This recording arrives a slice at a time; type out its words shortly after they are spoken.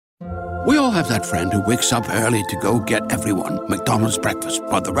We all have that friend who wakes up early to go get everyone McDonald's breakfast,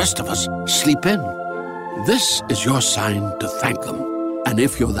 while the rest of us sleep in. This is your sign to thank them. And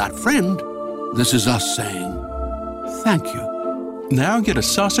if you're that friend, this is us saying thank you. Now get a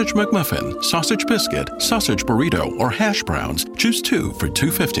sausage McMuffin, sausage biscuit, sausage burrito, or hash browns. Choose 2 for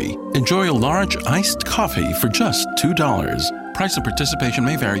 $2.50. Enjoy a large iced coffee for just $2. Price and participation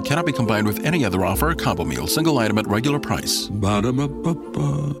may vary. Cannot be combined with any other offer or combo meal. Single item at regular price.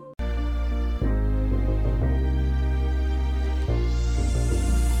 Ba-da-ba-ba-ba.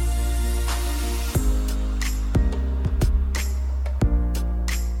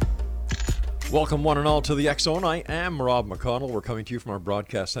 Welcome one and all to the X Zone. I am Rob McConnell. We're coming to you from our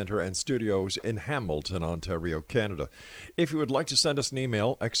broadcast center and studios in Hamilton, Ontario, Canada. If you would like to send us an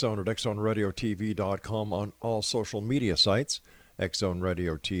email, xzone@xzoneradiotv.com, on all social media sites, X-Zone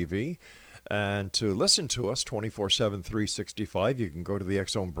Radio TV. And to listen to us 24/7, 365, you can go to the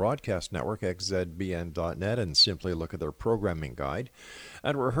X-Zone Broadcast Network, xzbn.net, and simply look at their programming guide.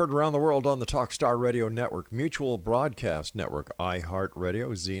 And we're heard around the world on the Talkstar Radio Network, Mutual Broadcast Network,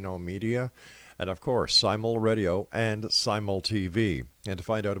 iHeartRadio, Zeno Media, and of course, Simul Radio and Simul TV. And to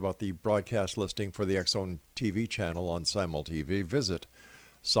find out about the broadcast listing for the X-Zone TV channel on Simul TV, visit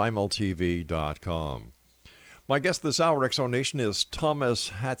simultv.com. My guest this hour, X-Zone Nation, is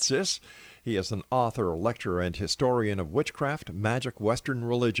Thomas Hatsis. He is an author, lecturer, and historian of witchcraft, magic, Western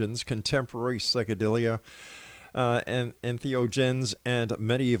religions, contemporary psychedelia, and entheogens, and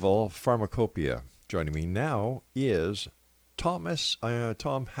medieval pharmacopoeia. Joining me now is Tom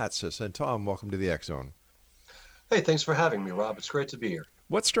Hatsis. And Tom, welcome to the X-Zone. Hey, thanks for having me, Rob. It's great to be here.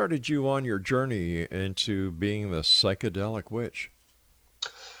 What started you on your journey into being the psychedelic witch?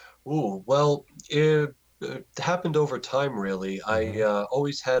 Ooh, well, it happened over time, really. I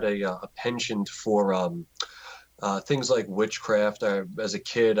always had a penchant for things like witchcraft. As a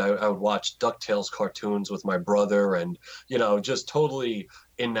kid, I would watch DuckTales cartoons with my brother and, just totally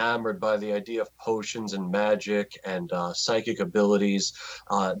enamored by the idea of potions and magic and psychic abilities,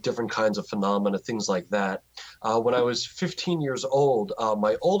 different kinds of phenomena, things like that. When I was 15 years old,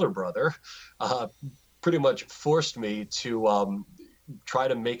 my older brother pretty much forced me to try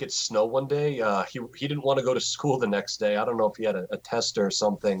to make it snow one day. He didn't want to go to school the next day. I don't know if he had a test or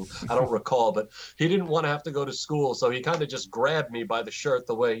something. I don't recall, but he didn't want to have to go to school. So he kind of just grabbed me by the shirt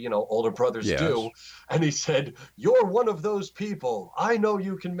the way, older brothers do. And he said, "You're one of those people. I know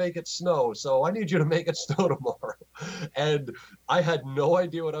you can make it snow. So I need you to make it snow tomorrow." And I had no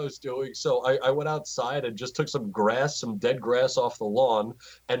idea what I was doing. So I went outside and just took some dead grass off the lawn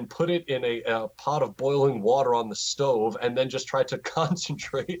and put it in a pot of boiling water on the stove, and then just tried to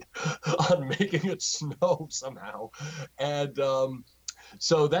concentrate on making it snow somehow. And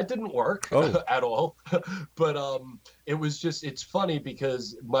so that didn't work at all. But it's funny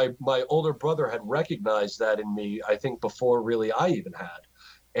because my older brother had recognized that in me, I think, before really I even had.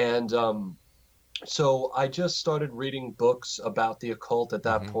 And so I just started reading books about the occult at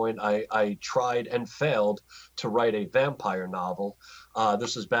that point. I tried and failed to write a vampire novel.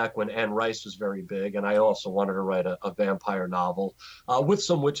 This was back when Anne Rice was very big, and I also wanted to write a vampire novel with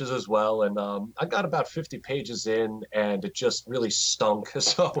some witches as well. And I got about 50 pages in, and it just really stunk,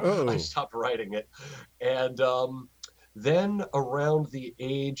 so I stopped writing it. And then around the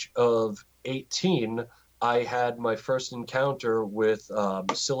age of 18, I had my first encounter with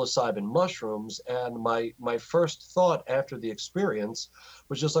psilocybin mushrooms, and my first thought after the experience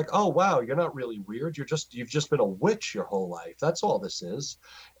was just like, "Oh wow, you're not really weird. You've just been a witch your whole life. That's all this is."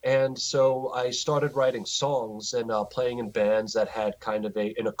 And so I started writing songs and playing in bands that had kind of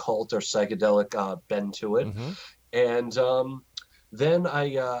an occult or psychedelic bend to it. And then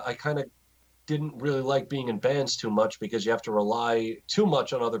I kind of didn't really like being in bands too much because you have to rely too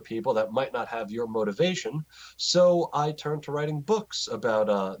much on other people that might not have your motivation. So I turned to writing books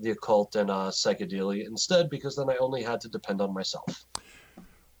about the occult and psychedelia instead, because then I only had to depend on myself.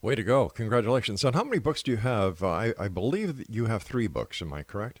 Way to go. Congratulations. And how many books do you have? I believe that you have 3 books. Am I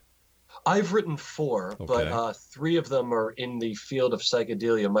correct? I've written 4, but 3 of them are in the field of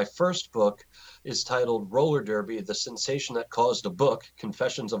psychedelia. My first book is titled Roller Derby, The Sensation That Caused a Book,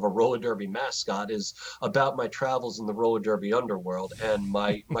 Confessions of a Roller Derby Mascot, is about my travels in the roller derby underworld. And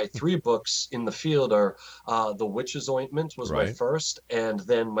my 3 books in the field are The Witch's Ointment was my first, and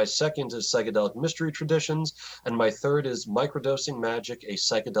then my second is Psychedelic Mystery Traditions, and my third is Microdosing Magic, a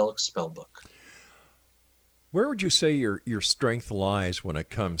Psychedelic Spellbook. Where would you say your strength lies when it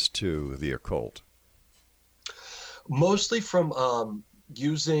comes to the occult? Mostly from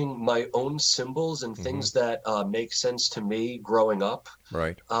using my own symbols and things that make sense to me growing up.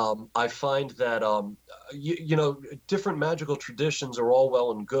 Right. I find that different magical traditions are all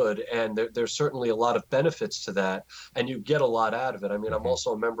well and good, and there's certainly a lot of benefits to that, and you get a lot out of it. I mean, I'm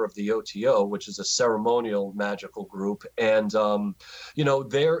also a member of the OTO, which is a ceremonial magical group, and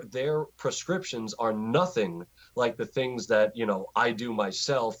their prescriptions are nothing like the things that I do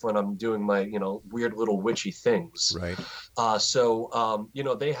myself when I'm doing my weird little witchy things. Right.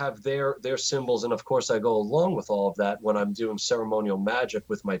 They have their symbols, and of course I go along with all of that when I'm doing ceremonial magic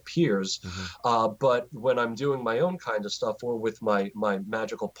with my peers. But when I'm doing my own kind of stuff or with my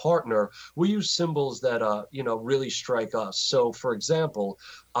magical partner, we use symbols that really strike us. So, for example,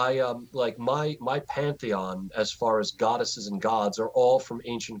 I like my pantheon as far as goddesses and gods are all from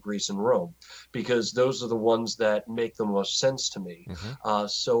ancient Greece and Rome, because those are the ones that make the most sense to me.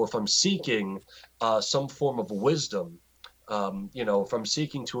 So if I'm seeking some form of wisdom, if I'm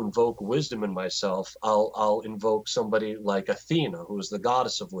seeking to invoke wisdom in myself, I'll invoke somebody like Athena, who is the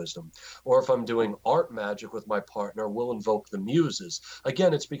goddess of wisdom. Or if I'm doing art magic with my partner, we'll invoke the muses.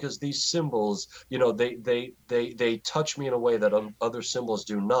 Again, it's because these symbols, they touch me in a way that other symbols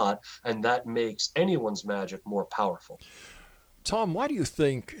do not, and that makes anyone's magic more powerful. Tom, why do you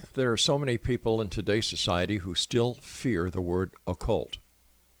think there are so many people in today's society who still fear the word occult?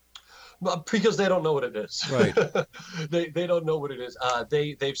 Because they don't know what it is. Right. They don't know what it is.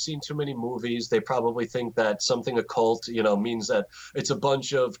 They've seen too many movies. They probably think that something occult, means that it's a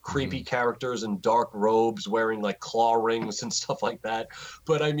bunch of creepy characters in dark robes wearing like claw rings and stuff like that.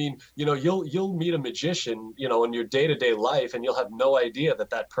 But I mean, you'll meet a magician, in your day-to-day life, and you'll have no idea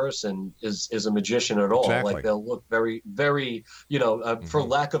that person is a magician at all. Exactly. Like they'll look very, very, for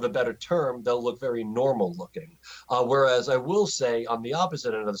lack of a better term, they'll look very normal looking. Whereas I will say on the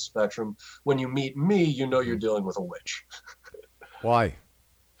opposite end of the spectrum, when you meet me, you're dealing with a witch. Why?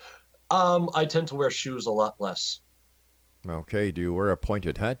 I tend to wear shoes a lot less. Okay. Do you wear a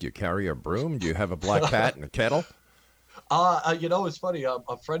pointed hat? Do you carry a broom? Do you have a black cat and a kettle? It's funny. A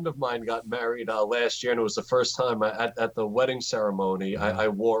friend of mine got married last year, and it was the first time at the wedding ceremony I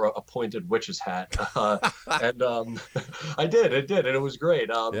wore a pointed witch's hat. And I did, and it was great.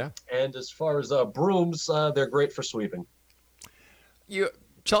 And as far as brooms, they're great for sweeping.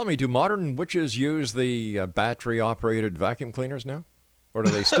 Tell me, do modern witches use the battery-operated vacuum cleaners now? Or do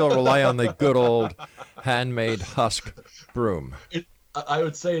they still rely on the good old handmade husk broom? I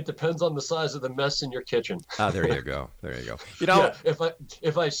would say it depends on the size of the mess in your kitchen. There you go.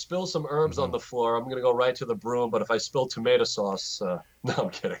 If I spill some herbs on the floor, I'm going to go right to the broom. But if I spill tomato sauce, no,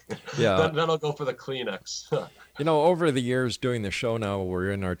 I'm kidding. Yeah. then I'll go for the Kleenex. Over the years doing the show now, we're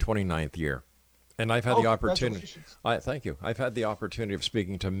in our 29th year. And I've had the opportunity. Thank you. I've had the opportunity of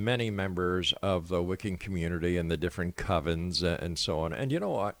speaking to many members of the Wiccan community and the different covens and so on. And you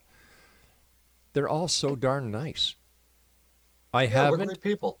know what? They're all so darn nice. We're great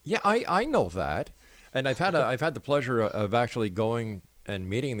people. Yeah, I know that, and I've had the pleasure of actually going and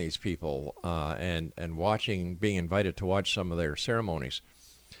meeting these people and being invited to watch some of their ceremonies.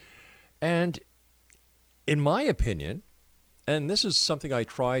 And in my opinion, and this is something I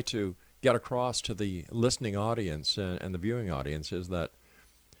try to get across to the listening audience and the viewing audience, is that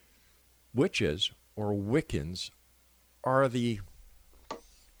witches or Wiccans are the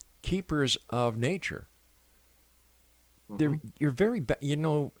keepers of nature. You're very,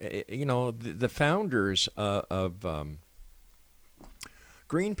 the founders of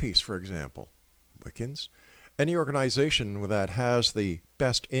Greenpeace, for example, Wiccans, any organization that has the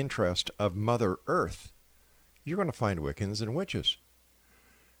best interest of Mother Earth, you're going to find Wiccans and witches.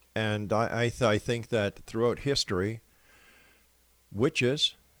 And I think that throughout history,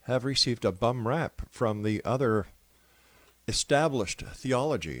 witches have received a bum rap from the other established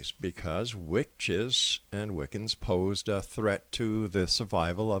theologies because witches and Wiccans posed a threat to the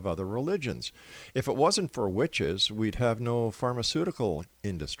survival of other religions. If it wasn't for witches, we'd have no pharmaceutical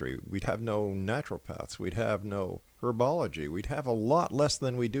industry. We'd have no naturopaths. We'd have no herbology. We'd have a lot less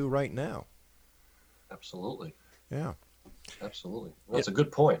than we do right now. Absolutely. Yeah. Absolutely. That's a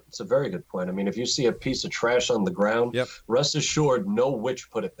good point. It's a very good point. I mean, if you see a piece of trash on the ground, rest assured no witch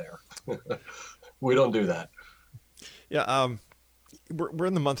put it there. We don't do that. Yeah, we're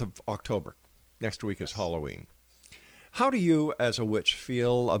in the month of October. Next week is Halloween. How do you, as a witch,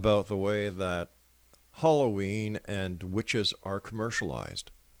 feel about the way that Halloween and witches are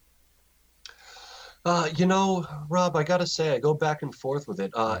commercialized? Rob, I got to say, I go back and forth with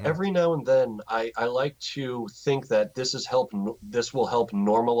it. Every now and then, I like to think that this will help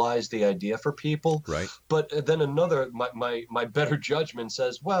normalize the idea for people. Right. But then my better judgment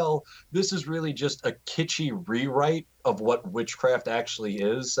says, well, this is really just a kitschy rewrite of what witchcraft actually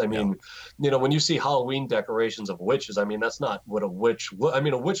is. I mean, when you see Halloween decorations of witches, I mean, that's not what a witch. I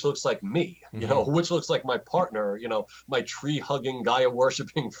mean, a witch looks like me. A witch looks like my partner. My tree-hugging,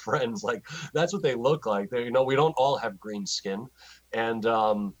 Gaia-worshiping friends. Like that's what they look like. We don't all have green skin, and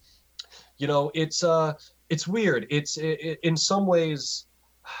it's weird. In some ways.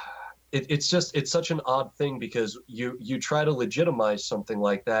 It's such an odd thing because you try to legitimize something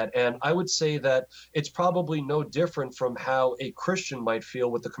like that. And I would say that it's probably no different from how a Christian might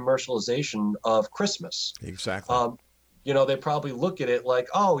feel with the commercialization of Christmas. Exactly. They probably look at it like,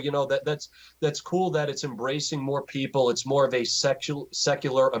 oh, that's cool that it's embracing more people. It's more of a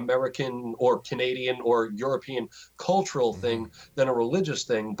secular American or Canadian or European cultural thing than a religious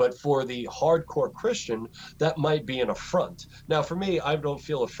thing. But for the hardcore Christian, that might be an affront. Now, for me, I don't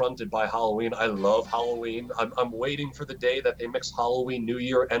feel affronted by Halloween. I love Halloween. I'm waiting for the day that they mix Halloween, New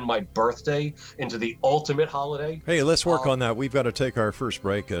Year, and my birthday into the ultimate holiday. Hey, let's work on that. We've got to take our first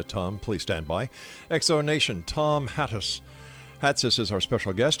break. Tom, please stand by. Exo Nation, Tom Hatsis. Hatsis is our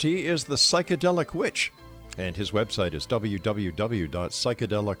special guest. He is the Psychedelic Witch, and his website is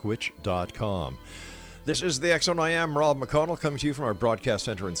www.psychedelicwitch.com. This is the X Zone. I am Rob McConnell, coming to you from our broadcast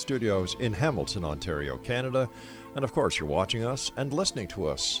center and studios in Hamilton, Ontario, Canada. And of course, you're watching us and listening to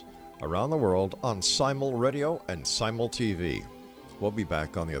us around the world on Simul Radio and Simul TV. We'll be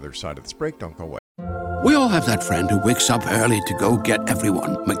back on the other side of this break. Don't go away. We all have that friend who wakes up early to go get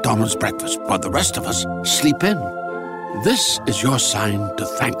everyone McDonald's breakfast, while the rest of us sleep in. This is your sign to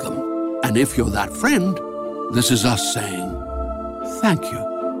thank them. And if you're that friend, this is us saying thank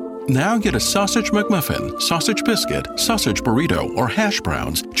you. Now get a sausage McMuffin, sausage biscuit, sausage burrito, or hash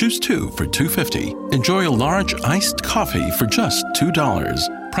browns. Choose 2 for $2.50. Enjoy a large iced coffee for just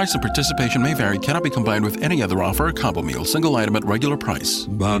 $2. Price and participation may vary. Cannot be combined with any other offer or combo meal. Single item at regular price.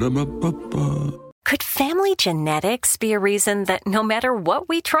 Ba-da-ba-ba-ba. Could family genetics be a reason that no matter what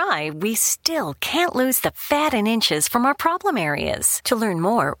we try, we still can't lose the fat and inches from our problem areas? To learn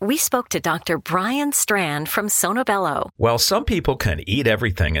more, we spoke to Dr. Brian Strand from Sonobello. While some people can eat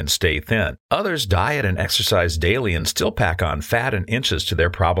everything and stay thin, others diet and exercise daily and still pack on fat and inches to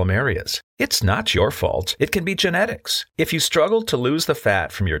their problem areas. It's not your fault. It can be genetics. If you struggle to lose the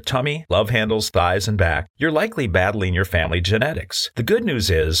fat from your tummy, love handles, thighs, and back, you're likely battling your family genetics. The good news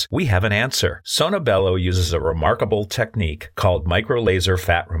is we have an answer. Sonobello uses a remarkable technique called microlaser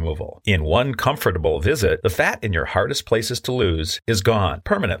fat removal. In one comfortable visit, the fat in your hardest places to lose is gone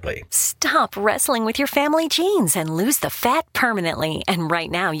permanently. Stop wrestling with your family genes and lose the fat permanently. And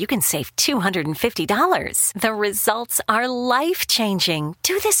right now, you can save $250. The results are life-changing.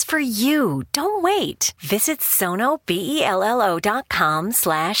 Do this for you. Don't wait. Visit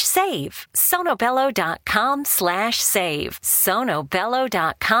sonobello.com/save. sonobello.com/save.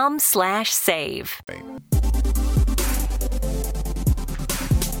 sonobello.com/save.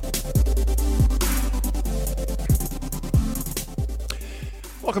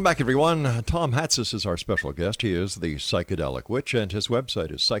 Welcome back, everyone. Tom Hatsis is our special guest. He is the Psychedelic Witch, and his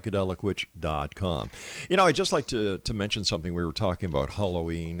website is psychedelicwitch.com. I'd just like to mention something. We were talking about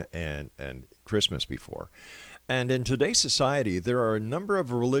Halloween and Christmas before. And in today's society, there are a number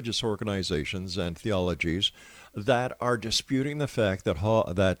of religious organizations and theologies that are disputing the fact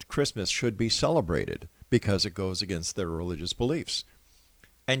that Christmas should be celebrated because it goes against their religious beliefs.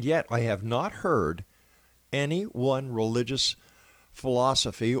 And yet, I have not heard any one religious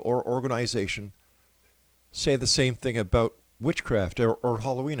philosophy or organization say the same thing about witchcraft or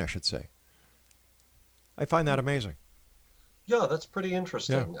Halloween, I should say. I find that amazing. Yeah, that's pretty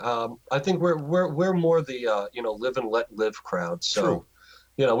interesting. Yeah. I think we're more the live and let live crowd. So,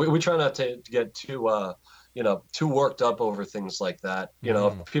 True. We try not to get too worked up over things like that.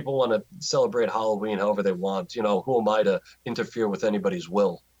 If people want to celebrate Halloween however they want, who am I to interfere with anybody's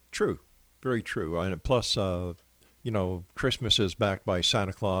will? True, very true. And plus, Christmas is backed by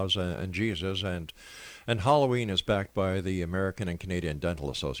Santa Claus and Jesus, and Halloween is backed by the American and Canadian Dental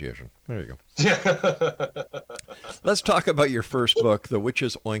Association. There you go. Let's talk about your first book, The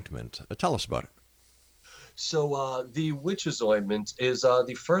Witch's Ointment. Tell us about it. So The Witch's Ointment is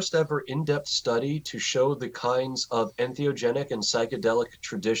the first ever in-depth study to show the kinds of entheogenic and psychedelic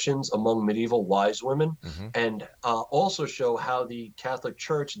traditions among medieval wise women, and also show how the Catholic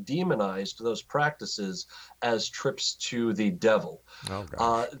Church demonized those practices as trips to the devil.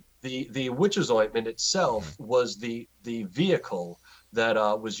 Oh, the Witch's Ointment itself was the vehicle that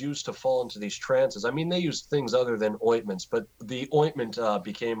was used to fall into these trances. I mean, they used things other than ointments, but the ointment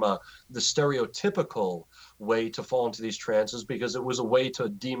became the stereotypical way to fall into these trances because it was a way to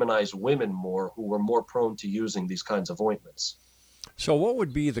demonize women more who were more prone to using these kinds of ointments. So what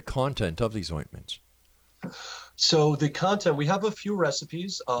would be the content of these ointments? So the content, we have a few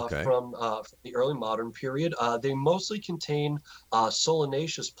recipes Okay. from the early modern period. They mostly contain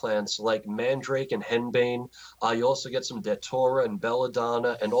solanaceous plants like mandrake and henbane. You also get some datura and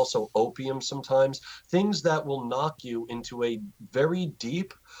belladonna and also opium sometimes, things that will knock you into a very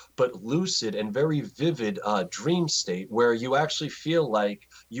deep but lucid and very vivid dream state where you actually feel like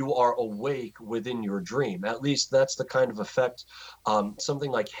you are awake within your dream. At least that's the kind of effect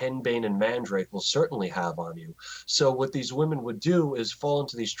something like henbane and mandrake will certainly have on you. So what these women would do is fall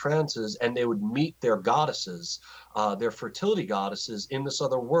into these trances, and they would meet their goddesses, their fertility goddesses in this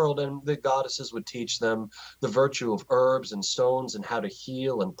other world, and the goddesses would teach them the virtue of herbs and stones and how to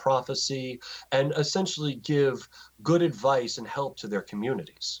heal and prophecy, and essentially give good advice and help to their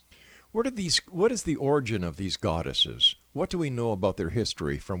communities. What is the origin of these goddesses? What do we know about their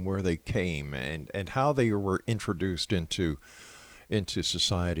history, from where they came, and how they were introduced into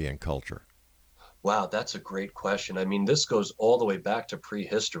society and culture? Wow, that's a great question. I mean, this goes all the way back to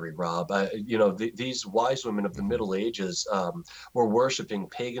prehistory, Rob. These wise women of the Mhm. Middle Ages were worshiping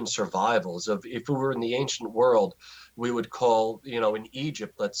pagan survivals of, if we were in the ancient world, we would call, in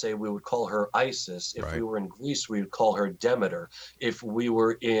Egypt, let's say, we would call her Isis. If we Right. were in Greece, we would call her Demeter. If we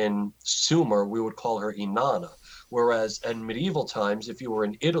were in Sumer, we would call her Inanna. Whereas in medieval times, if you were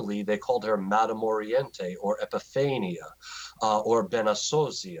in Italy, they called her Madame Oriente or Epiphania or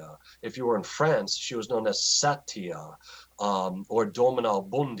Benassosia. If you were in France, she was known as Satia, or Domina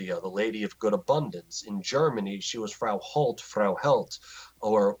Bundia, the Lady of Good Abundance. In Germany, she was Frau Holt, Frau Helt,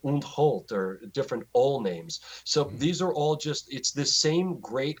 or Und Holt, or different all names. So Mhm. these are all just, it's the same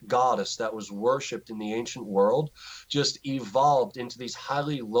great goddess that was worshipped in the ancient world, just evolved into these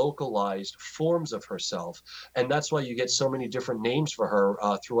highly localized forms of herself. And that's why you get so many different names for her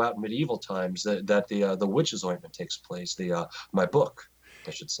throughout medieval times that the witch's ointment takes place, my book,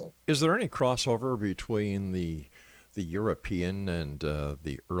 I should say. Is there any crossover between the European and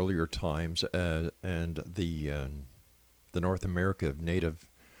the earlier times and the North America native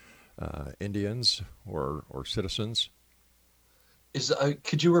Indians or citizens?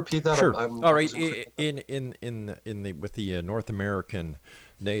 Could you repeat that? Sure. I All right. wasn't clear. In the with the North American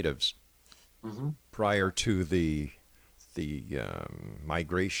natives Hmm. prior to the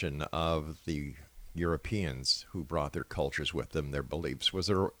migration of the Europeans who brought their cultures with them, their beliefs. Was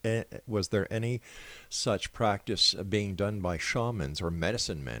there any such practice being done by shamans or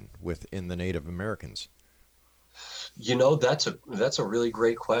medicine men within the Native Americans? That's a really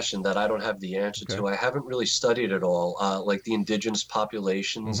great question that I don't have the answer Okay. to. I haven't really studied it all, like the indigenous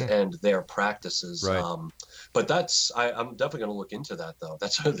populations Hmm. and their practices. Right. But I'm definitely going to look into that though.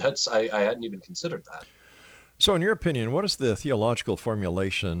 I hadn't even considered that. So, in your opinion, what is the theological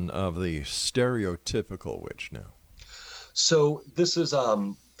formulation of the stereotypical witch now? So this is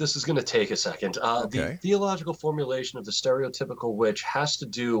going to take a second. The Okay. theological formulation of the stereotypical witch has to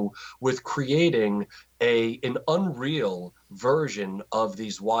do with creating an unreal version of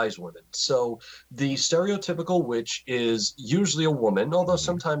these wise women. So the stereotypical witch is usually a woman, although Hmm.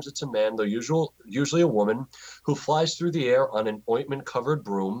 sometimes it's a man, though usually a woman who flies through the air on an ointment-covered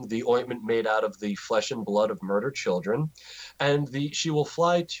broom, the ointment made out of the flesh and blood of murdered children, and she will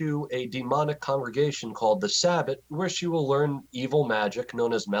fly to a demonic congregation called the Sabbat, where she will learn evil magic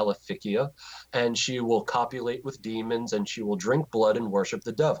known as maleficia, and she will copulate with demons, and she will drink blood and worship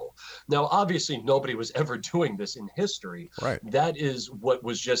the devil. Now, obviously, nobody was ever doing this in history. Right. That is what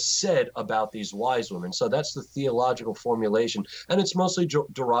was just said about these wise women. So that's the theological formulation, and it's mostly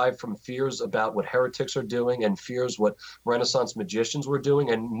derived from fears about what heretics are doing and fears what Renaissance magicians were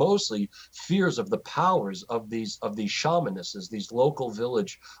doing, and mostly fears of the powers of these shamanesses, these local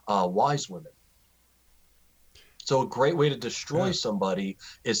village wise women. So a great way to destroy Yeah. somebody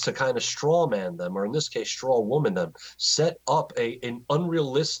is to kind of straw man them, or in this case, straw woman them, set up an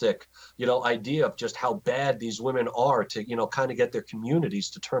unrealistic, idea of just how bad these women are to, kind of get their communities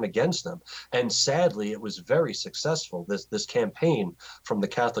to turn against them. And sadly, it was very successful. This campaign from the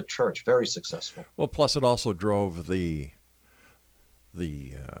Catholic Church, very successful. Well, plus it also drove the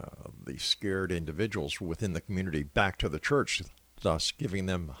scared individuals within the community back to the church, thus giving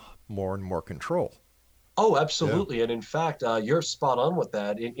them more and more control. Oh, Yeah. absolutely. And in fact, you're spot on with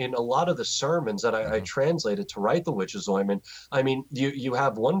that. In a lot of the sermons that I Hmm. translated to write the witch's ointment, I mean, you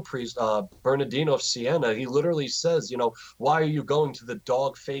have one priest, Bernardino of Siena, he literally says, why are you going to the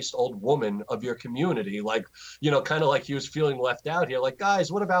dog-faced old woman of your community? Like, kind of like he was feeling left out here. Like, guys,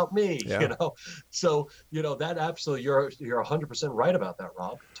 what about me? Yeah. So, that absolutely, you're 100% right about that,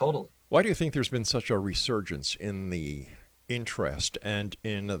 Rob. Totally. Why do you think there's been such a resurgence in the interest and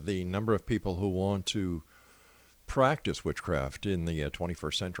in the number of people who want to practice witchcraft in the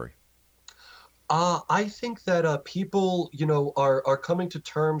 21st century? I think that people, are coming to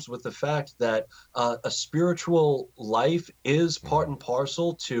terms with the fact that a spiritual life is part and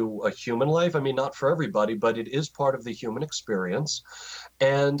parcel to a human life. I mean, not for everybody, but it is part of the human experience.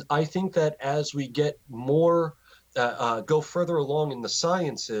 And I think that as we get more go further along in the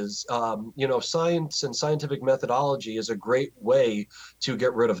sciences, science and scientific methodology is a great way to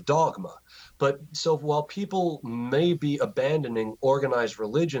get rid of dogma. But so while people may be abandoning organized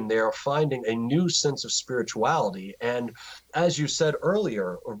religion, they are finding a new sense of spirituality. And as you said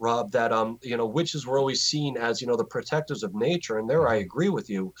earlier, Rob, that witches were always seen as the protectors of nature, and there I agree with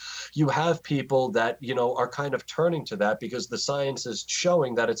you. You have people that are kind of turning to that because the science is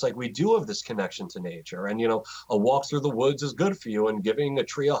showing that it's like we do have this connection to nature, and a walk through the woods is good for you, and giving a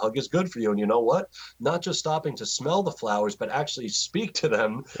tree a hug is good for you. And you know what? Not just stopping to smell the flowers, but actually speak to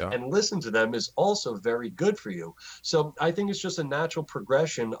them and listen to them is also very good for you. So I think it's just a natural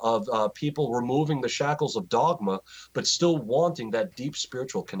progression of people removing the shackles of dogma, but still wanting that deep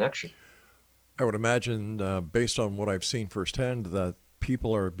spiritual connection. I would imagine, based on what I've seen firsthand, that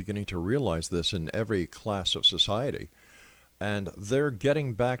people are beginning to realize this in every class of society. And they're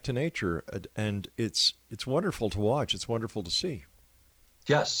getting back to nature, and it's wonderful to watch. It's wonderful to see.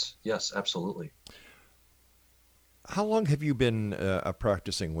 Yes, absolutely. How long have you been a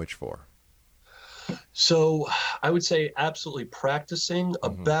practicing witch for? So I would say absolutely practicing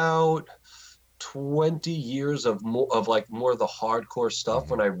about 20 years of more of the hardcore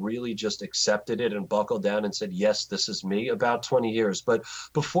stuff when I really just accepted it and buckled down and said, yes, this is me, about 20 years. But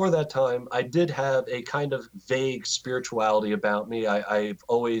before that time, I did have a kind of vague spirituality about me. I've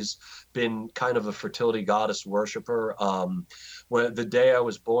always been kind of a fertility goddess worshiper. When the day I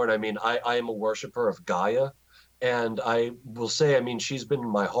was born, I am a worshiper of Gaia. And I will say, she's been in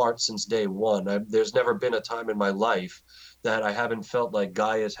my heart since day one. There's never been a time in my life that I haven't felt like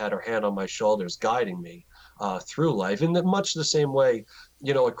Gaia's had her hand on my shoulders guiding me through life. In much the same way,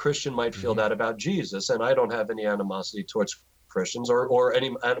 a Christian might feel that about Jesus, and I don't have any animosity towards Christians or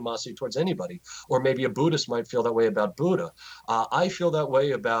any animosity towards anybody. Or maybe a Buddhist might feel that way about Buddha. I feel that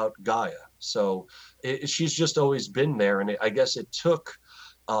way about Gaia. So she's just always been there, and I guess it took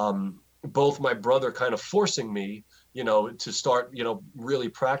both my brother kind of forcing me, to start, really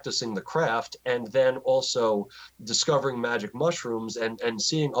practicing the craft, and then also discovering magic mushrooms and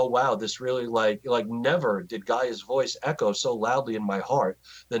seeing, oh, wow, this really like never did Gaia's voice echo so loudly in my heart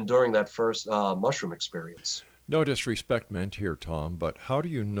than during that first mushroom experience. No disrespect meant here, Tom, but how do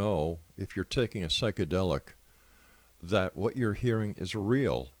you know if you're taking a psychedelic that what you're hearing is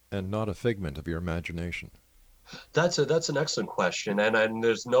real and not a figment of your imagination? That's an excellent question, and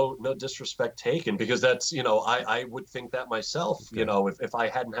there's no disrespect taken, because that's I would think that myself, okay. If I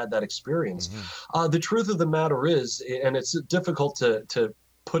hadn't had that experience. The truth of the matter is, and it's difficult to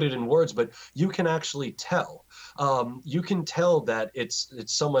put it in words, but you can actually tell. You can tell that it's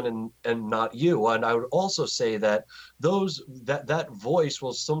someone and not you. And I would also say that that voice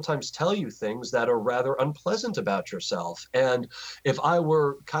will sometimes tell you things that are rather unpleasant about yourself. And if I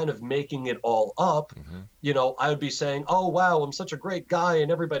were kind of making it all up, I would be saying, oh, wow, I'm such a great guy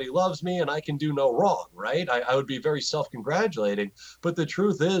and everybody loves me and I can do no wrong, right? I would be very self-congratulating. But the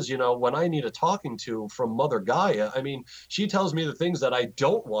truth is, when I need a talking to from Mother Gaia, she tells me the things that I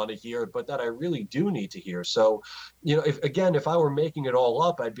don't want to hear, but that I really do need to hear. So, if I were making it all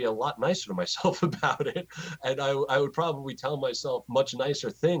up, I'd be a lot nicer to myself about it. And I would probably tell myself much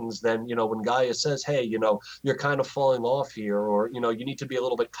nicer things than, when Gaia says, hey, you're kind of falling off here, or, you need to be a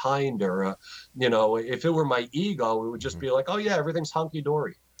little bit kinder. If it were my ego, it would just be like, oh, yeah, everything's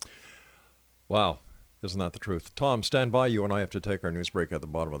hunky-dory. Wow. Isn't that the truth? Tom, stand by. You and I have to take our news break at the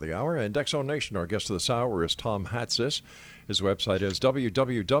bottom of the hour. And Exo Nation, our guest of this hour is Tom Hatsis. His website is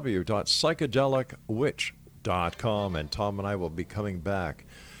www.psychedelicwitch.com. And Tom and I will be coming back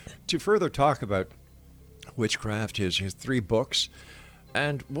to further talk about witchcraft, his 3 books.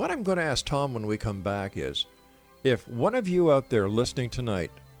 And what I'm going to ask Tom when we come back is, if one of you out there listening tonight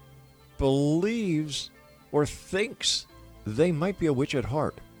believes or thinks they might be a witch at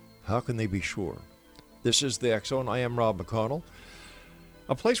heart, how can they be sure? This is the X Zone. I am Rob McConnell,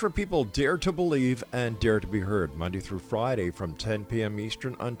 a place where people dare to believe and dare to be heard, Monday through Friday from 10 p.m.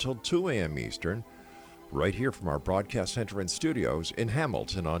 Eastern until 2 a.m. Eastern, right here from our broadcast center and studios in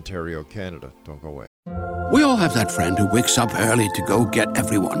Hamilton, Ontario, Canada. Don't go away. We all have that friend who wakes up early to go get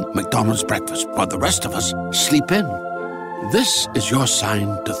everyone McDonald's breakfast, while the rest of us sleep in. This is your sign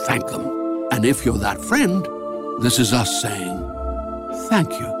to thank them. And if you're that friend, this is us saying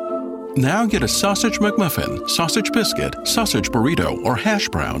thank you. Now get a sausage McMuffin, sausage biscuit, sausage burrito, or hash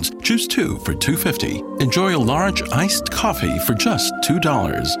browns. Choose 2 for $2.50. Enjoy a large iced coffee for just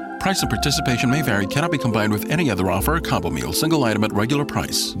 $2. Price and participation may vary. Cannot be combined with any other offer or combo meal. Single item at regular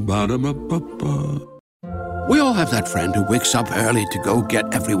price. Ba-da-ba-ba-ba. We all have that friend who wakes up early to go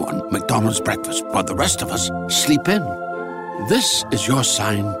get everyone McDonald's breakfast, while the rest of us sleep in. This is your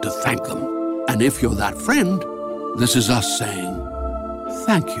sign to thank them. And if you're that friend, this is us saying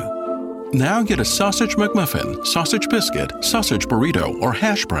thank you. Now get a sausage McMuffin, sausage biscuit, sausage burrito, or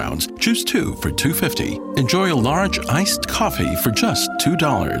hash browns. Choose 2 for $2.50. Enjoy a large iced coffee for just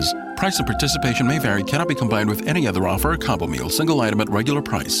 $2. Price and participation may vary. Cannot be combined with any other offer or combo meal. Single item at regular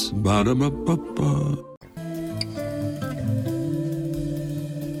price. Ba-da-ba-ba-ba.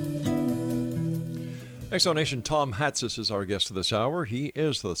 Exonation Tom Hatsis is our guest of this hour. He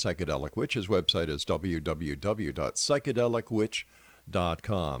is the Psychedelic Witch. His website is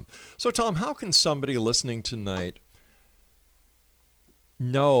www.psychedelicwitch.com. So, Tom, how can somebody listening tonight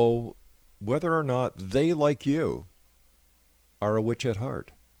know whether or not they, like you, are a witch at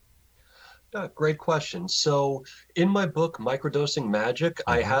heart? Yeah, great question. So in my book, Microdosing Magic,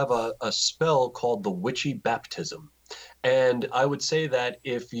 I have a spell called the Witchy Baptism. And I would say that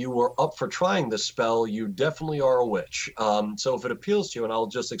if you were up for trying this spell, you definitely are a witch. So if it appeals to you, and I'll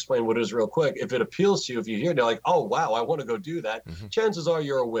just explain what it is real quick. If it appeals to you, if you hear it, you're like, oh, wow, I want to go do that. Chances are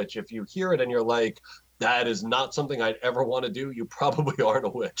you're a witch. If you hear it and you're like, that is not something I'd ever want to do, you probably aren't a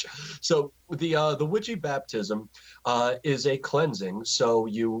witch. So the Witchy Baptism is a cleansing. So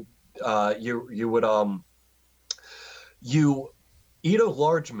you eat a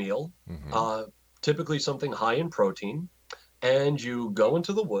large meal, typically something high in protein, and you go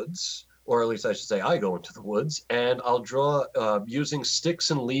into the woods, or at least I should say I go into the woods, and I'll draw, using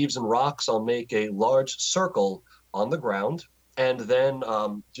sticks and leaves and rocks, I'll make a large circle on the ground, and then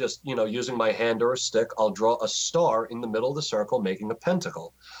just, using my hand or a stick, I'll draw a star in the middle of the circle, making a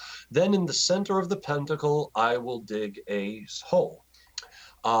pentacle. Then in the center of the pentacle, I will dig a hole.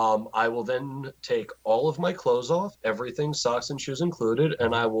 I will then take all of my clothes off, everything, socks and shoes included,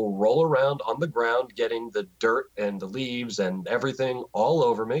 and I will roll around on the ground, getting the dirt and the leaves and everything all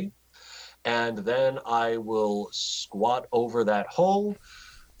over me. And then I will squat over that hole,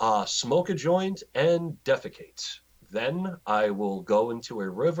 smoke a joint, and defecate. Then I will go into a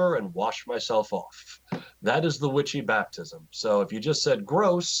river and wash myself off. That is the Witchy Baptism. So if you just said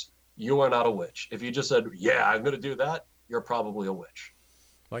gross, you are not a witch. If you just said, yeah, I'm going to do that, you're probably a witch.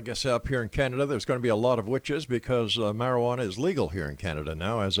 I guess up here in Canada, there's going to be a lot of witches because marijuana is legal here in Canada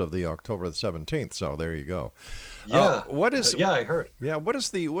now as of the October the 17th. So there you go. Yeah. Yeah, I heard. Yeah. What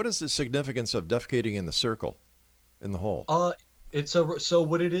is the significance of defecating in the circle, in the hole? So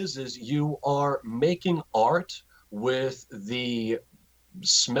what it is you are making art with the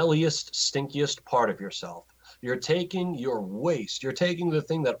smelliest, stinkiest part of yourself. You're taking your waste. You're taking the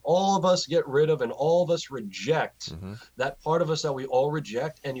thing that all of us get rid of and all of us reject, that part of us that we all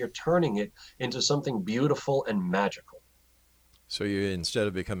reject, and you're turning it into something beautiful and magical. So you, instead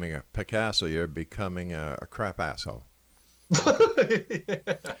of becoming a Picasso, you're becoming a crap asshole.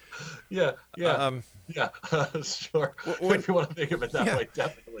 Yeah. Sure. If you want to think of it that way,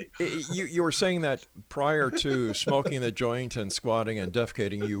 definitely. You were saying that prior to smoking the joint and squatting and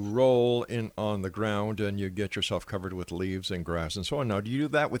defecating, you roll in on the ground and you get yourself covered with leaves and grass and so on. Now, do you do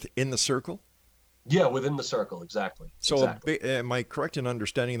that within the circle? Yeah, within the circle, exactly. So am I correct in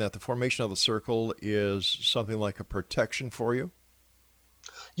understanding that the formation of the circle is something like a protection for you?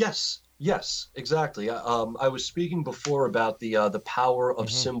 Yes, exactly. I was speaking before about the power of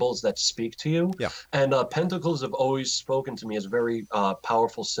symbols that speak to you. Yeah. And pentacles have always spoken to me as a very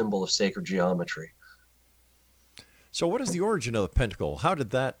powerful symbol of sacred geometry. So what is the origin of the pentacle? How did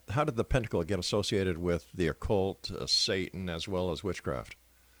the pentacle get associated with the occult, Satan, as well as witchcraft?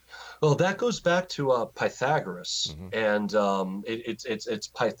 Well, that goes back to Pythagoras, and it's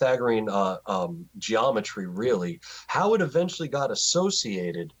Pythagorean geometry, really. How it eventually got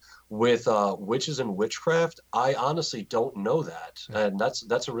associated with witches and witchcraft, I honestly don't know that, and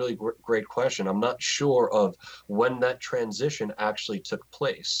that's a really great question. I'm not sure of when that transition actually took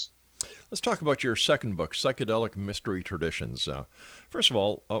place. Let's talk about your second book, Psychedelic Mystery Traditions. First of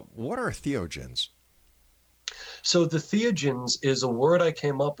all, what are theogens? So the theogens is a word I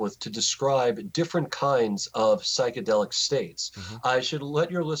came up with to describe different kinds of psychedelic states. I should let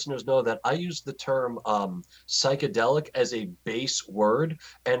your listeners know that I use the term psychedelic as a base word,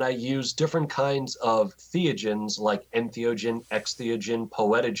 and I use different kinds of theogens like entheogen, extheogen,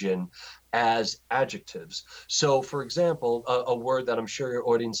 poetogen as adjectives. So, for example, a word that I'm sure your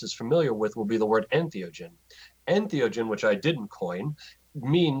audience is familiar with will be the word entheogen. Entheogen, which I didn't coin,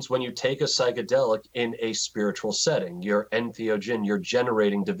 means when you take a psychedelic in a spiritual setting, you're entheogen, you're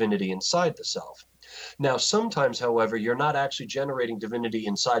generating divinity inside the self. Now, sometimes, however, you're not actually generating divinity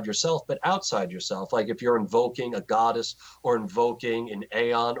inside yourself, but outside yourself. Like if you're invoking a goddess or invoking an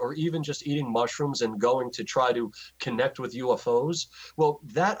aeon or even just eating mushrooms and going to try to connect with UFOs. Well,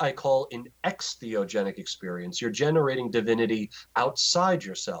 that I call an extheogenic experience. You're generating divinity outside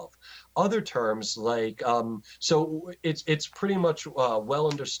yourself. Other terms like, so it's pretty much well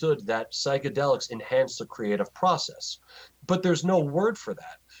understood that psychedelics enhance the creative process, but there's no word for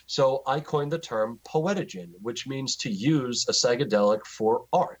that. So I coined the term poetogen, which means to use a psychedelic for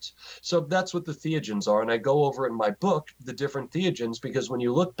art. So that's what the theogens are. And I go over in my book the different theogens, because when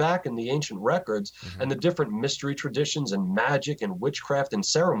you look back in the ancient records and the different mystery traditions and magic and witchcraft and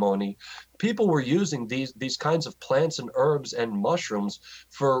ceremony, people were using these kinds of plants and herbs and mushrooms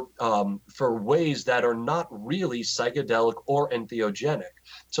for ways that are not really psychedelic or entheogenic.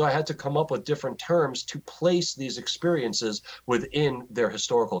 So I had to come up with different terms to place these experiences within their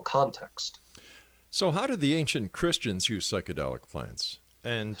historical context. So how did the ancient Christians use psychedelic plants?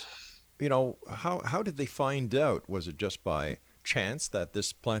 And, you know, how did they find out? Was it just by chance that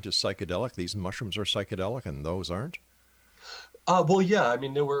this plant is psychedelic, these mushrooms are psychedelic, and those aren't? Well, yeah, I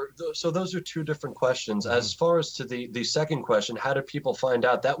mean, so those are two different questions. As far as to the second question, how did people find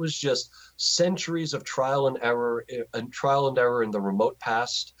out? That was just centuries of trial and error in the remote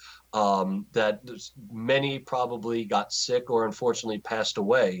past. That many probably got sick or unfortunately passed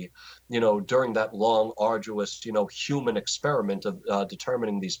away, during that long, arduous, human experiment of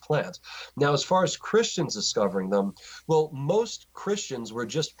determining these plants. Now, as far as Christians discovering them, well, most Christians were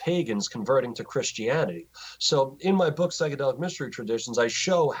just pagans converting to Christianity. So in my book, Psychedelic Mystery Traditions, I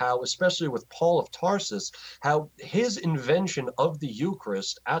show how, especially with Paul of Tarsus, how his invention of the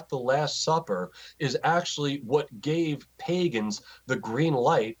Eucharist at the Last Supper is actually what gave pagans the green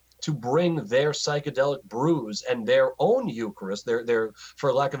light to bring their psychedelic brews and their own Eucharist, their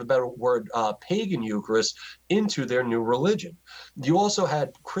for lack of a better word, pagan Eucharist, into their new religion. You also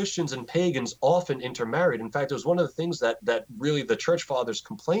had Christians and pagans often intermarried. In fact, it was one of the things that really the church fathers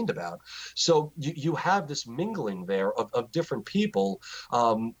complained about. So you have this mingling there of different people,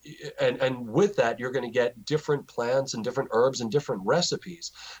 and with that, you're going to get different plants and different herbs and different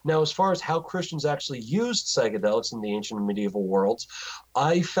recipes. Now, as far as how Christians actually used psychedelics in the ancient and medieval worlds,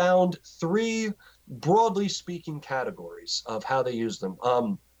 I found three, broadly speaking, categories of how they used them.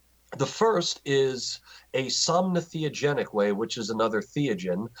 The first is a somnotheogenic way, which is another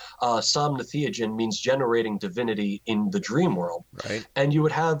theogen. Somnotheogen means generating divinity in the dream world. Right. And you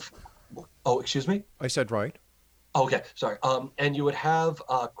would have, excuse me? I said right. Okay, sorry. And you would have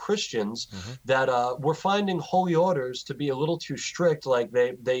Christians that were finding holy orders to be a little too strict, like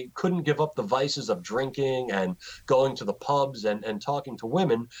they couldn't give up the vices of drinking and going to the pubs and talking to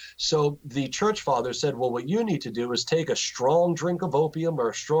women. So the church fathers said, well, what you need to do is take a strong drink of opium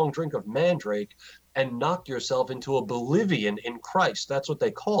or a strong drink of mandrake and knock yourself into oblivion in Christ. That's what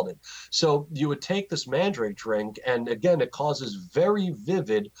they called it. So you would take this mandrake drink, and again, it causes very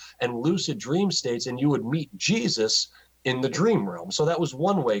vivid and lucid dream states, and you would meet Jesus in the dream realm. So that was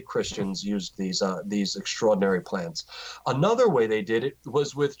one way Christians used these extraordinary plants. Another way they did it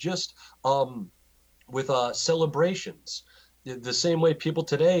was with just celebrations. The same way people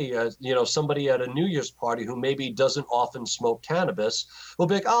today, somebody at a New Year's party who maybe doesn't often smoke cannabis will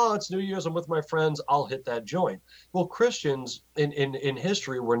be like, oh, it's New Year's, I'm with my friends, I'll hit that joint. Well, Christians in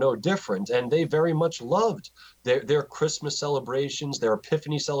history were no different, and they very much loved their Christmas celebrations, their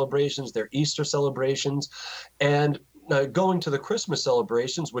Epiphany celebrations, their Easter celebrations, and going to the Christmas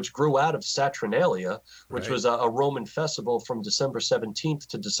celebrations, which grew out of Saturnalia, which was a Roman festival from December 17th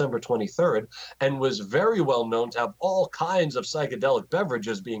to December 23rd, and was very well known to have all kinds of psychedelic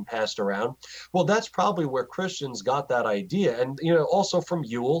beverages being passed around. Well, that's probably where Christians got that idea. And, also from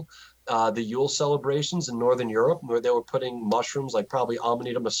Yule, the Yule celebrations in Northern Europe, where they were putting mushrooms like probably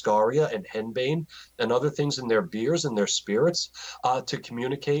Amanita muscaria and henbane and other things in their beers and their spirits to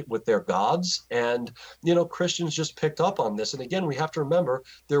communicate with their gods. And, Christians just picked up on this. And again, we have to remember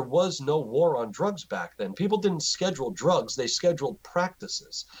there was no war on drugs back then. People didn't schedule drugs, they scheduled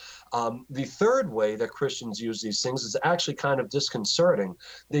practices. The third way that Christians use these things is actually kind of disconcerting.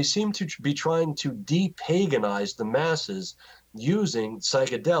 They seem to be trying to de-paganize the masses using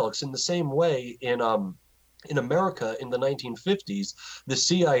psychedelics in the same way in in America in the 1950s, the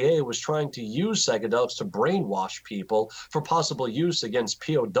CIA was trying to use psychedelics to brainwash people for possible use against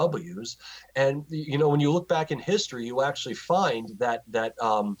POWs. And when you look back in history, you actually find that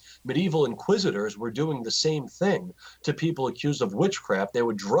medieval inquisitors were doing the same thing to people accused of witchcraft. They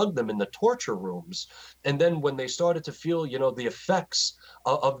would drug them in the torture rooms, and then when they started to feel, the effects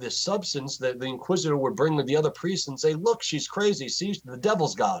of this substance, the inquisitor would bring the other priests and say, "Look, she's crazy. See, the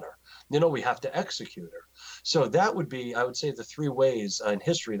devil's got her. We have to execute her." So that would be, I would say, the three ways in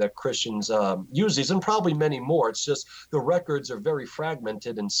history that Christians use these, and probably many more. It's just the records are very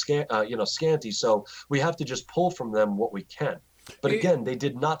fragmented and scanty, so we have to just pull from them what we can. But again, they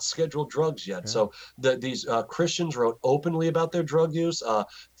did not schedule drugs yet. Yeah. So these Christians wrote openly about their drug use.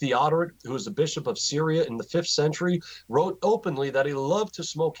 Theodoric, who was the bishop of Syria in the 5th century, wrote openly that he loved to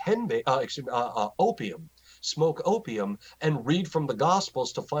smoke opium, smoke opium, and read from the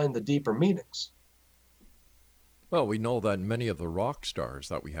Gospels to find the deeper meanings. Well, we know that many of the rock stars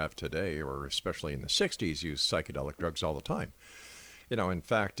that we have today, or especially in the 60s, use psychedelic drugs all the time. In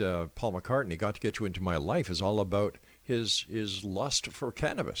fact, Paul McCartney, Got to Get You Into My Life, is all about his lust for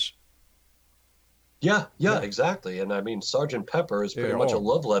cannabis. Yeah, exactly. And I mean, Sgt. Pepper is pretty much a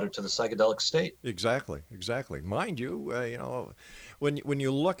love letter to the psychedelic state. Exactly. Mind you, when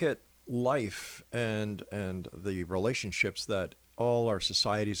you look at life and the relationships that all our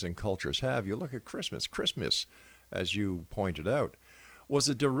societies and cultures have, you look at Christmas. Christmas, as you pointed out, was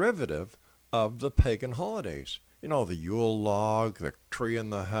a derivative of the pagan holidays. The Yule log, the tree in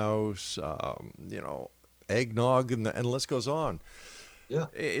the house, eggnog, and the list goes on. Yeah.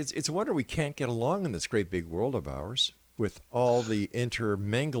 It's a wonder we can't get along in this great big world of ours with all the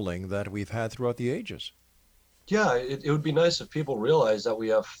intermingling that we've had throughout the ages. Yeah, it would be nice if people realize that we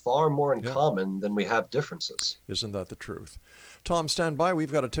have far more in common than we have differences. Isn't that the truth? Tom, stand by.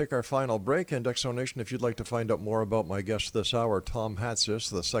 We've got to take our final break. And Exonation, if you'd like to find out more about my guest this hour, Tom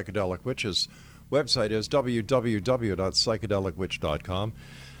Hatsis, the Psychedelic Witch's website is www.psychedelicwitch.com.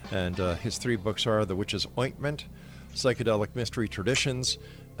 And his 3 books are The Witch's Ointment, Psychedelic Mystery Traditions,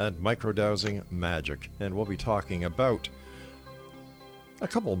 and Microdosing Magic. And we'll be talking about a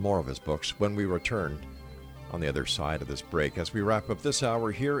couple more of his books when we return on the other side of this break, as we wrap up this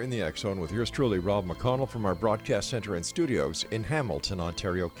hour here in the X Zone with yours truly, Rob McConnell, from our broadcast center and studios in Hamilton,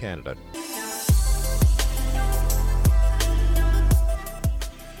 Ontario, Canada.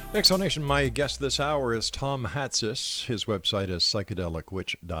 Exonation, my guest this hour is Tom Hatsis. His website is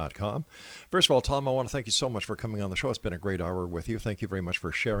psychedelicwitch.com. First of all, Tom, I want to thank you so much for coming on the show. It's been a great hour with you. Thank you very much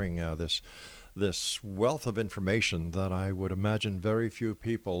for sharing this wealth of information that I would imagine very few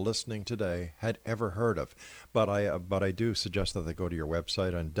people listening today had ever heard of. But I do suggest that they go to your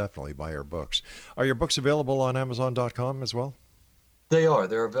website and definitely buy your books. Are your books available on Amazon.com as well? They are.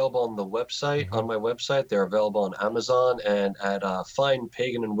 They're available on the website, on my website. They're available on Amazon and at fine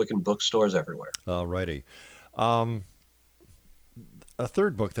pagan and Wiccan bookstores everywhere. All righty. A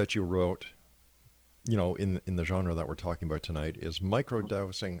third book that you wrote, in the genre that we're talking about tonight, is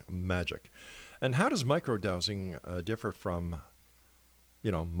Microdosing Magic. And how does microdosing differ from,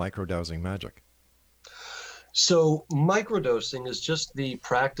 microdosing magic? So microdosing is just the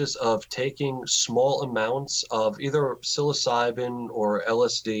practice of taking small amounts of either psilocybin or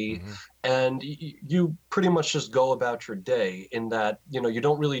LSD, and you pretty much just go about your day in that, you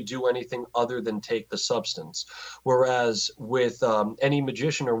don't really do anything other than take the substance. Whereas with any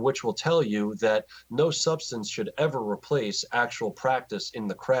magician or witch will tell you that no substance should ever replace actual practice in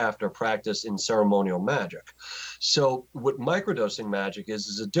the craft or practice in ceremonial magic. So what microdosing magic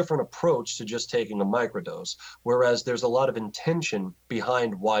is a different approach to just taking a microdose, whereas there's a lot of intention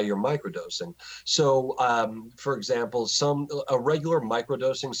behind why you're microdosing. So, for example, a regular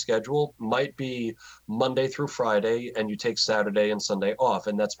microdosing schedule might be Monday through Friday, and you take Saturday and Sunday off,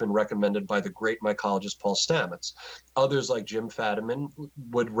 and that's been recommended by the great mycologist Paul Stamets. Others, like Jim Fadiman,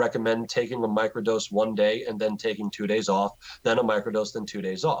 would recommend taking a microdose one day and then taking 2 days off, then a microdose, then 2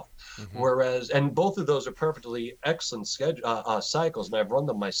 days off. Whereas, and both of those are perfectly excellent cycles, and I've run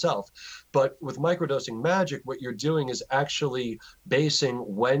them myself. But with microdosing magic, what you're doing is actually basing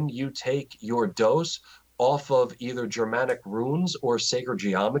when you take your dose off of either Germanic runes or sacred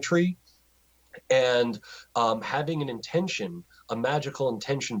geometry, and having an intention a magical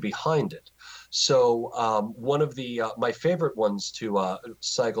intention behind it. So one of the my favorite ones to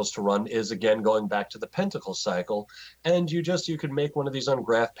cycles to run is, again, going back to the pentacle cycle, and you could make one of these on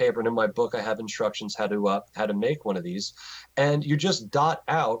graph paper. And in my book, I have instructions how to make one of these, and you just dot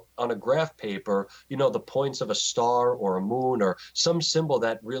out on a graph paper, the points of a star or a moon or some symbol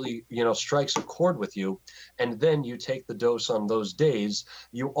that really strikes a chord with you, and then you take the dose on those days.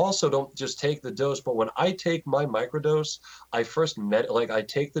 You also don't just take the dose, but when I take my microdose, I first I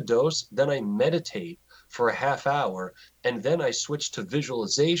take the dose, then I meditate for a half hour, and then I switch to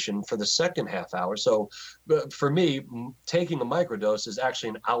visualization for the second half hour. So for me, taking a microdose is actually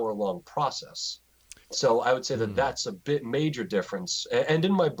an hour-long process. So I would say that that's a major difference. And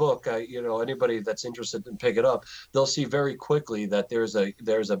in my book, anybody that's interested in pick it up, they'll see very quickly that there's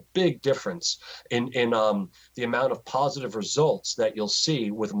a big difference in the amount of positive results that you'll see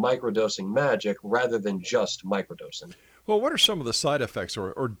with microdosing magic rather than just microdosing. Well, what are some of the side effects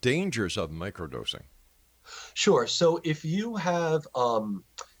or dangers of microdosing? Sure. So if you have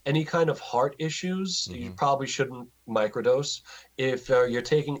any kind of heart issues, you probably shouldn't microdose. If you're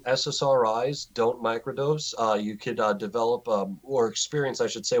taking SSRIs, don't microdose. You could develop or experience, I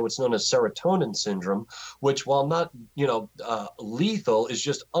should say, what's known as serotonin syndrome, which, while not lethal, is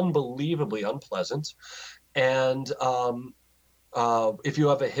just unbelievably unpleasant. And if you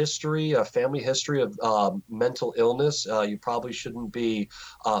have a family history of mental illness, you probably shouldn't be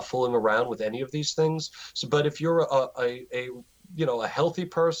fooling around with any of these things. So, but if you're a healthy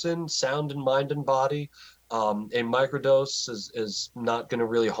person, sound in mind and body, a microdose is not going to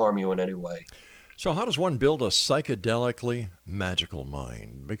really harm you in any way. So how does one build a psychedelically magical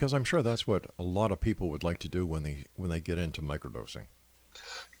mind? Because I'm sure that's what a lot of people would like to do when they get into microdosing.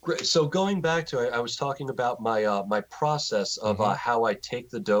 Great. So going back to, I was talking about my process of how I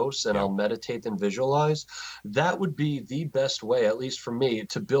take the dose and I'll meditate and visualize. That would be the best way, at least for me,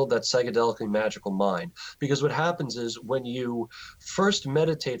 to build that psychedelically magical mind. Because what happens is when you first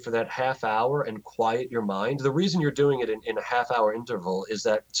meditate for that half hour and quiet your mind, the reason you're doing it in a half hour interval is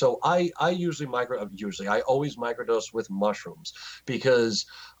that, so I always microdose with mushrooms, because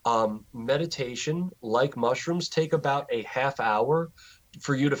meditation, like mushrooms, take about a half hour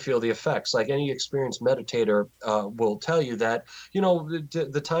for you to feel the effects. Like any experienced meditator will tell you that,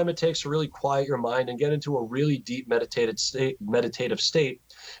 the time it takes to really quiet your mind and get into a really deep meditative state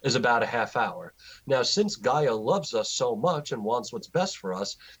is about a half hour. Now, since Gaia loves us so much and wants what's best for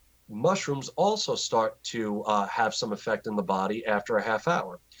us, mushrooms also start to have some effect in the body after a half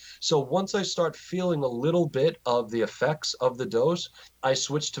hour. So once I start feeling a little bit of the effects of the dose, I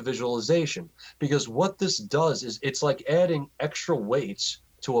switch to visualization, because what this does is it's like adding extra weights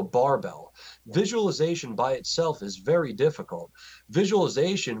to a barbell. Visualization by itself is very difficult.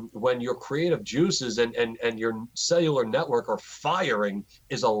 Visualization, when your creative juices and your cellular network are firing,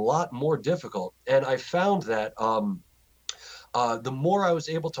 is a lot more difficult. And I found that the more I was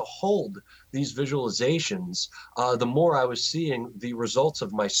able to hold these visualizations, the more I was seeing the results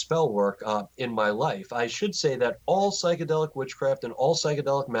of my spell work in my life. I should say that all psychedelic witchcraft and all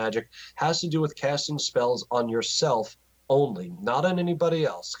psychedelic magic has to do with casting spells on yourself only, not on anybody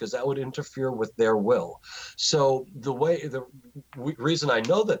else, because that would interfere with their will. So the reason I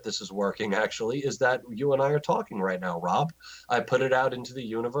know that this is working actually is that you and I are talking right now, Rob. I put it out into the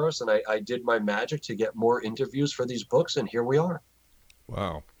universe, and I did my magic to get more interviews for these books, and here we are.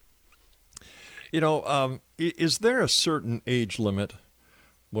 Wow. Is there a certain age limit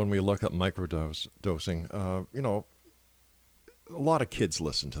when we look at microdosing? A lot of kids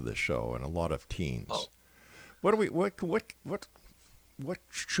listen to this show, and a lot of teens. Oh. What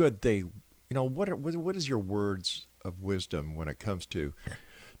should they, what is your words of wisdom when it comes to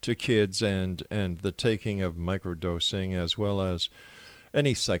kids and the taking of microdosing as well as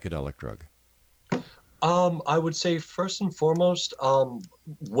any psychedelic drug? I would say first and foremost,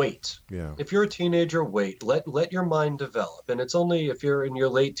 wait. Yeah. If you're a teenager, wait. Let your mind develop. And it's only if you're in your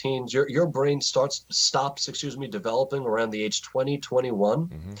late teens, your brain stops developing around the age 20, 21.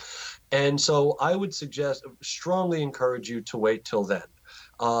 Mm-hmm. And so I would strongly encourage you to wait till then.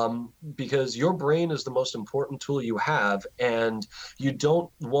 Because your brain is the most important tool you have, and you don't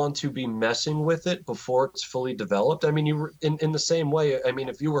want to be messing with it before it's fully developed. I mean, in the same way,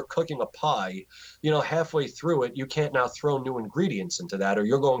 if you were cooking a pie, halfway through it, you can't now throw new ingredients into that, or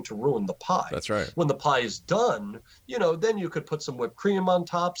you're going to ruin the pie. That's right. When the pie is done, then you could put some whipped cream on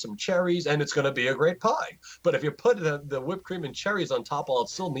top, some cherries, and it's going to be a great pie. But if you put the whipped cream and cherries on top while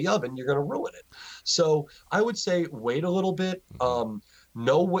it's still in the oven, you're going to ruin it. So I would say wait a little bit.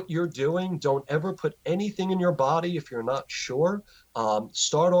 know what you're doing. Don't ever put anything in your body if you're not sure.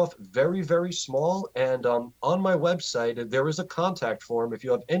 Start off very, very small. And on my website, there is a contact form. If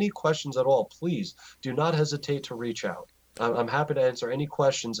you have any questions at all, please do not hesitate to reach out. I'm happy to answer any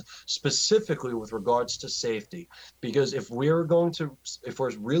questions specifically with regards to safety, because if we're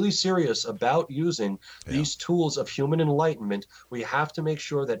really serious about using these tools of human enlightenment, we have to make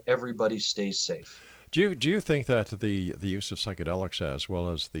sure that everybody stays safe. Do you think that the use of psychedelics as well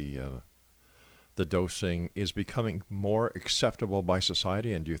as the dosing is becoming more acceptable by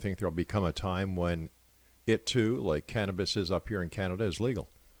society, and do you think there'll become a time when it too, like cannabis is up here in Canada, is legal?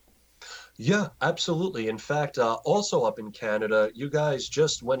 Yeah, absolutely. In fact, also up in Canada, you guys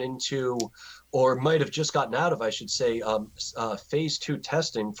just went into, or might have just gotten out of, I should say, phase 2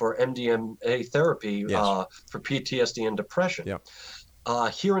 testing for MDMA therapy for PTSD and depression. Yeah.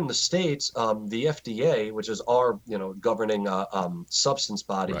 Here in the States, the FDA, which is our governing substance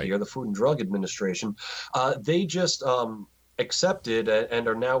body here, the Food and Drug Administration, they just accepted and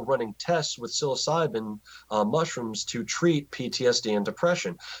are now running tests with psilocybin mushrooms to treat PTSD and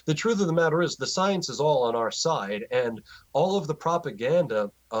depression. The truth of the matter is the science is all on our side, and all of the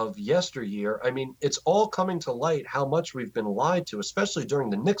propaganda of yesteryear, I mean, it's all coming to light how much we've been lied to, especially during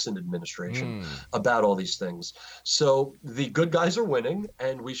the Nixon administration, about all these things. So the good guys are winning,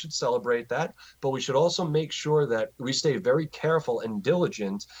 and we should celebrate that, but we should also make sure that we stay very careful and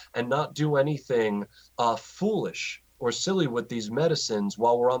diligent and not do anything foolish or silly with these medicines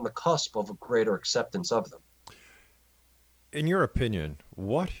while we're on the cusp of a greater acceptance of them. In your opinion,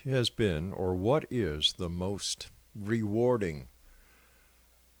 what has been or what is the most rewarding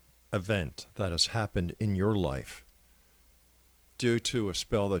event that has happened in your life due to a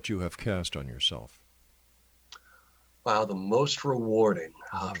spell that you have cast on yourself? Wow, the most rewarding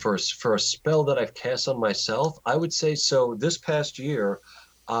for a spell that I've cast on myself, I would say so this past year,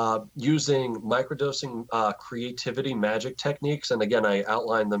 using microdosing creativity magic techniques, and again, I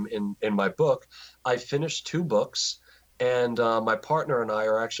outline them in my book. I finished 2 books, and my partner and I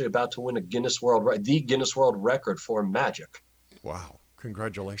are actually about to win the Guinness World Record for magic. Wow.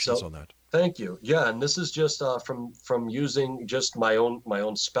 Congratulations on that. Thank you. Yeah, and this is just from using just my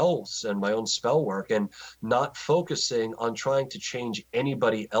own spells and my own spell work, and not focusing on trying to change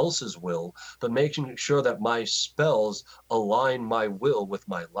anybody else's will, but making sure that my spells align my will with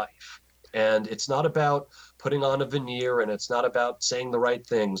my life. And it's not about putting on a veneer, and it's not about saying the right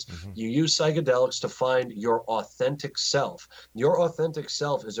things. You use psychedelics to find your authentic self. Your authentic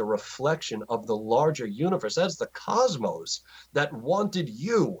self is a reflection of the larger universe. That's the cosmos that wanted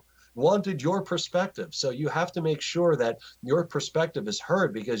your perspective. So you have to make sure that your perspective is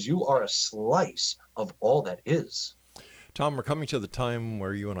heard, because you are a slice of all that is. Tom, we're coming to the time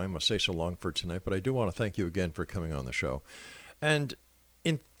where you and I must say so long for tonight, but I do want to thank you again for coming on the show. And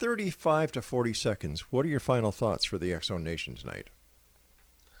in 35 to 40 seconds, what are your final thoughts for the X Zone Nation tonight?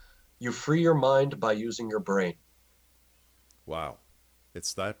 You free your mind by using your brain. Wow.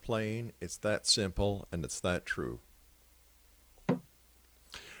 It's that plain, it's that simple, and it's that true.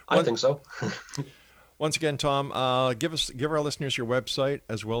 I think so. Once again, Tom, give our listeners your website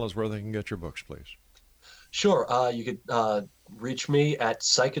as well as where they can get your books, please. Sure. You could reach me at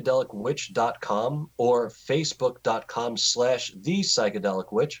psychedelicwitch.com or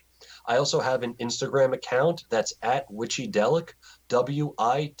facebook.com/thepsychedelicwitch. I also have an Instagram account that's at Witchydelic,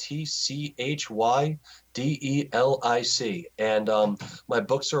 WITCHYDELIC. And my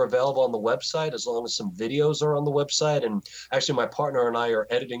books are available on the website, as long as some videos are on the website. And actually, my partner and I are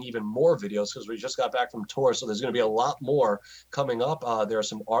editing even more videos because we just got back from tour. So there's going to be a lot more coming up. There are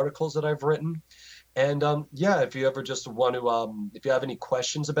some articles that I've written. And if you ever just want to, if you have any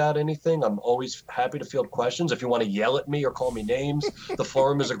questions about anything, I'm always happy to field questions. If you want to yell at me or call me names, the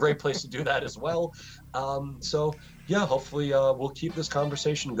forum is a great place to do that as well. Hopefully we'll keep this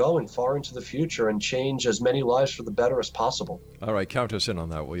conversation going far into the future and change as many lives for the better as possible. All right, count us in on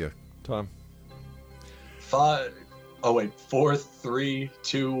that, will you, Tom? 4, 3,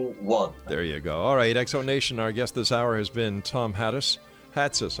 2, 1. There you go. All right, X Zone Nation, our guest this hour has been Tom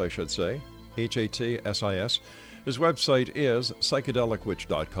Hatsis, I should say. Hatsis. His website is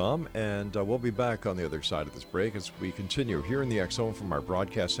psychedelicwitch.com, and we'll be back on the other side of this break as we continue here in the X Zone from our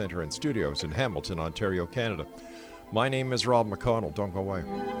broadcast center and studios in Hamilton, Ontario, Canada. My name is Rob McConnell. Don't go away.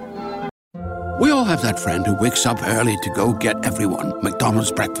 We all have that friend who wakes up early to go get everyone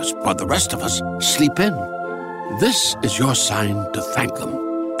McDonald's breakfast, while the rest of us sleep in. This is your sign to thank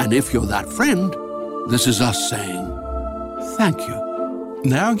them. And if you're that friend, this is us saying thank you.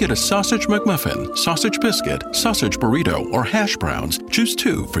 Now get a sausage McMuffin, sausage biscuit, sausage burrito, or hash browns. Choose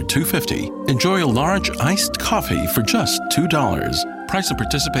 2 for $2.50. Enjoy a large iced coffee for just $2. Price and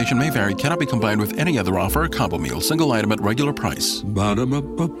participation may vary. Cannot be combined with any other offer or combo meal. Single item at regular price.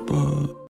 Ba-da-ba-ba-ba.